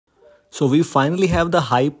So we finally have the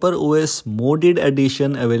HyperOS modded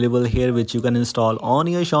edition available here, which you can install on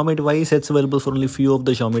your Xiaomi device. It's available for only few of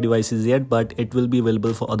the Xiaomi devices yet, but it will be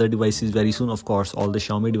available for other devices very soon. Of course, all the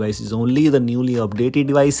Xiaomi devices, only the newly updated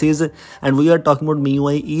devices. And we are talking about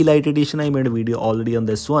MIUI E-Lite edition. I made a video already on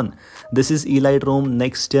this one. This is E-Lite ROM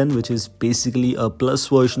Next Gen, which is basically a plus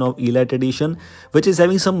version of E-Lite edition, which is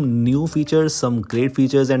having some new features, some great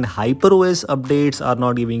features, and HyperOS updates are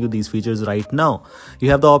not giving you these features right now. You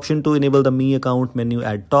have the option to enable the Mi account menu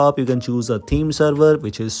at top. You can choose a theme server,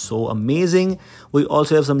 which is so amazing. We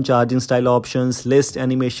also have some charging style options, list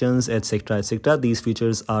animations, etc, etc. These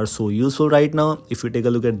features are so useful right now. If you take a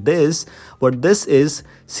look at this, what this is,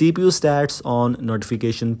 CPU stats on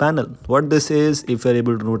notification panel. What this is, if you're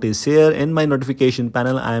able to notice here in my notification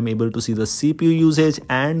panel, I am able to see the CPU usage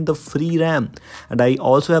and the free RAM, and I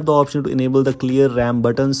also have the option to enable the clear RAM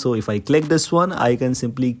button. So if I click this one, I can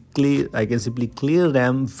simply clear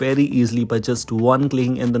RAM very easily by just one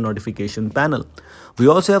clicking in the notification panel. We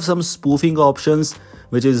also have some spoofing options,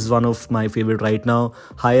 which is one of my favorite right now.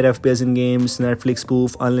 Higher FPS in games, Netflix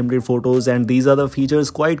spoof, unlimited photos, and these are the features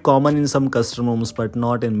quite common in some custom ROMs but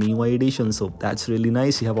not in MIUI edition. So that's really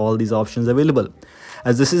nice. You have all these options available.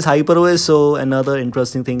 As this is HyperOS, so another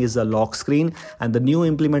interesting thing is the lock screen, and the new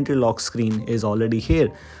implemented lock screen is already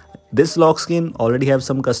here. This lock screen already have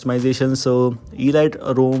some customization, so E-Lite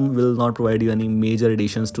ROM will not provide you any major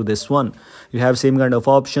additions to this one. You have same kind of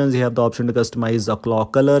options. You have the option to customize the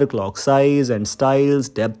clock color, clock size and styles,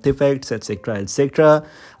 depth effects, etc, etc.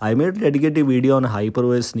 I made a dedicated video on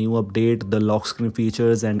HyperOS new update, the lock screen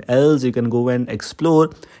features and else. You can go and explore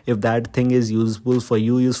if that thing is useful for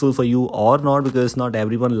you or not, because not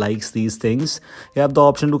everyone likes these things. You have the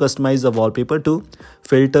option to customize the wallpaper too,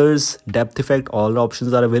 filters, depth effect, all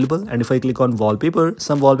options are available. And if I click on wallpaper,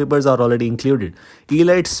 some wallpapers are already included.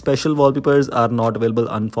 E-Lite special wallpapers are not available,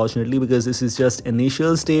 unfortunately, because this is just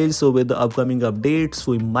initial stage. So with the upcoming updates,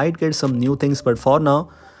 we might get some new things, but for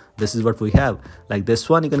now, this is what we have. Like this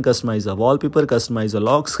one, you can customize the wallpaper, customize the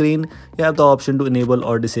lock screen. You have the option to enable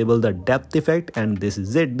or disable the depth effect, and this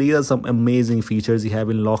is it. These are some amazing features you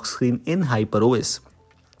have in lock screen in HyperOS.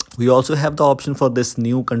 We also have the option for this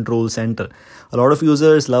new control center. A lot of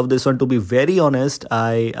users love this one. To be very honest,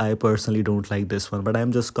 I personally don't like this one, but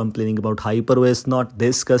I'm just complaining about HyperOS, not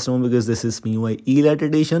this custom, because this is MIUI E-Lite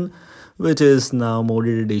edition, which is now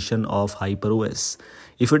modded edition of HyperOS.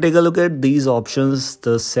 If you take a look at these options,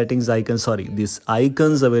 the settings icons, these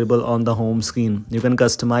icons available on the home screen, you can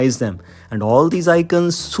customize them, and all these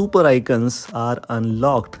icons, super icons, are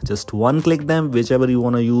unlocked. Just one click them, whichever you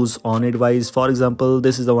want to use on a device. For example,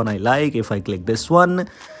 this is the one I like. If I click this one,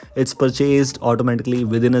 it's purchased automatically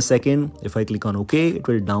within a second. If I click on OK, it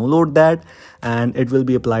will download that and it will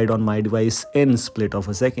be applied on my device in split of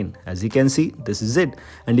a second. As you can see, this is it.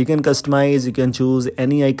 And you can customize, you can choose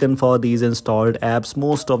any icon for these installed apps.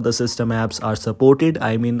 Most of the system apps are supported.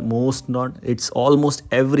 I mean, it's almost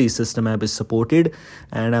every system app is supported,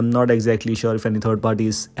 and I'm not exactly sure if any third-party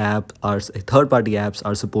apps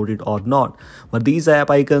are supported or not. But these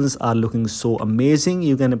app icons are looking so amazing.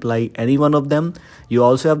 You can apply any one of them. You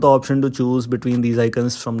also have the option to choose between these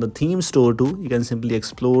icons from the theme store too. You can simply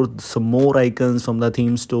explore some more icons from the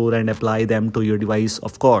theme store and apply them to your device,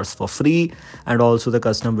 of course, for free, and also the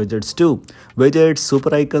custom widgets too. Widgets,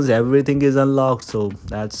 super icons, everything is unlocked, so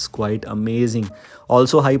that's quite amazing.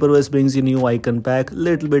 Also, HyperOS brings you new icon pack,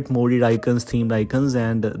 little bit modded icons, themed icons,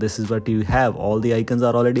 and this is what you have. All the icons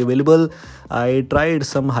are already available. I tried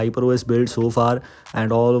some HyperOS builds so far,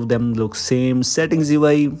 and all of them look same. Settings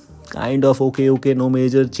UI, kind of okay, no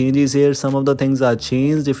major changes here. Some of the things are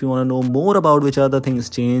changed. If you want to know more about which are the things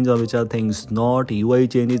changed or which are things not, UI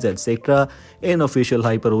changes, etc, in official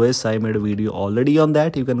HyperOS, I made a video already on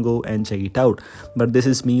that. You can go and check it out. But this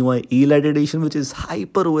is MIUI E-Lite edition, which is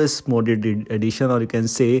HyperOS modded edition, or you can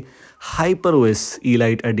say HyperOS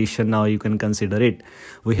E-Lite edition. Now you can consider it.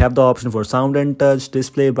 We have the option for sound and touch,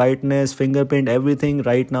 display, brightness, fingerprint, everything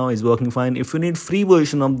right now is working fine. If you need free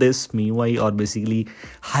version of this MIUI, or basically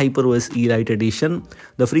HyperOS E-Lite edition,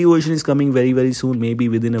 the free version is coming very soon, maybe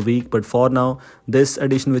within a week. But for now, this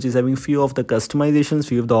edition, which is having few of the customizations,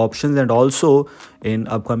 few of the options, and also in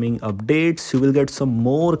upcoming updates you will get some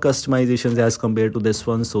more customizations as compared to this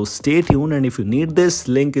one. So stay tuned, and if you need this,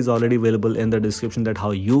 link is already available in the description, that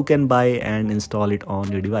how you can buy and install it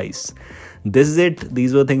on your device. This is it.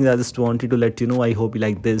 These were things I just wanted to let you know. I hope you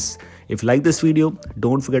like this. If you like this video,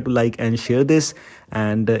 don't forget to like and share this,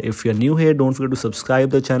 and if you're new here, don't forget to subscribe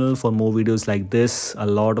the channel for more videos like this. A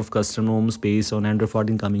lot of custom ROMs based on Android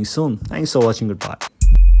 14 coming soon. Thanks for watching. Goodbye.